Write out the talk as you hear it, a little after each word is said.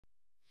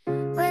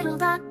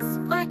ducks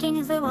quacking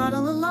as they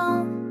waddle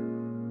along,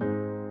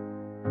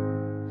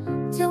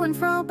 to and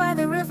fro by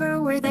the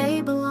river where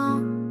they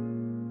belong.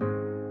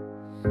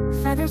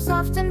 Feathers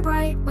soft and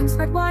bright, wings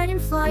spread wide in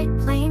flight,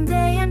 playing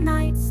day and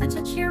night, such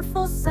a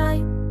cheerful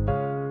sight.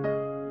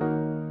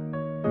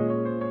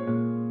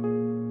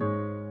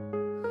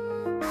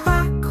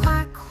 Quack,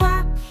 quack,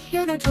 quack,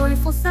 hear their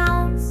joyful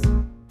sounds,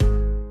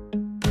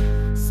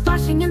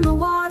 splashing in the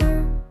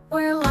water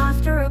where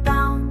laughter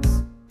abounds.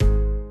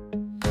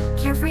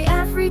 Carefree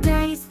every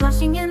day,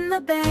 splashing in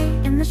the bay,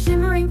 in the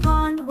shimmering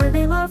pond where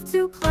they love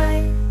to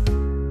play.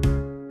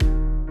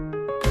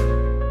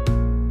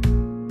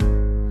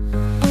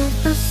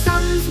 With the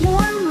sun's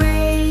warm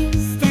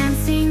rays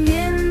dancing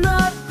in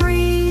the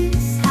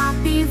breeze,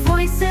 happy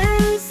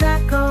voices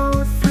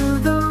echo through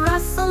the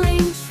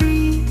rustling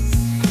trees.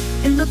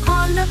 In the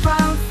pond a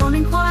crowd,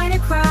 forming quite a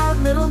crowd,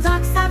 little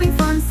ducks having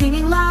fun,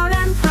 singing loud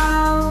and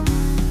proud.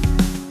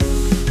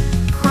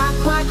 Quack,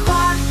 quack,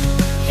 quack,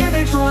 hear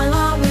their joy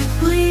loud with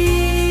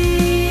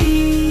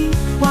glee,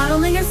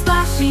 waddling and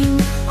splashing,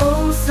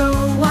 oh so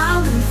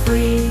wild and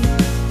free.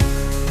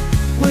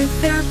 With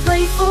their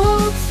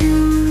playful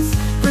tunes,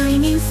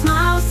 bringing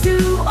smiles to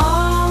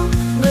all,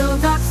 little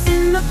ducks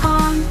in the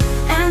pond,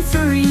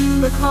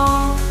 answering the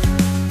call.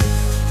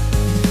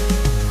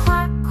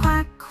 Quack,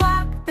 quack,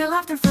 quack, their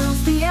laughter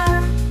fills the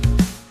air,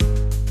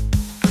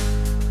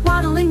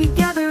 waddling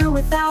together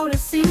without a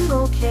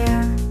single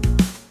care.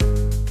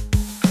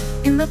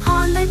 In the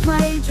pond they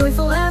play,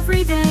 joyful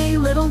every day,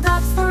 little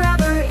ducks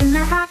forever in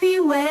their happy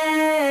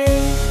way.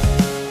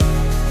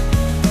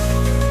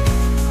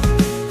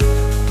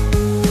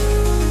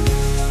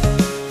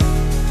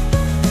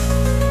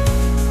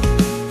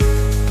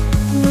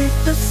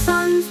 With the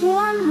sun's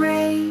warm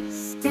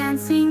rays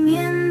dancing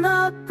in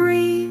the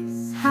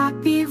breeze,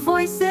 happy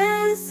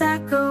voices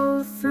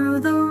echo through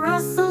the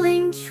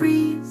rustling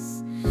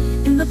trees.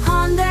 In the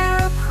pond they're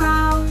a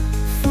crowd,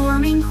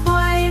 forming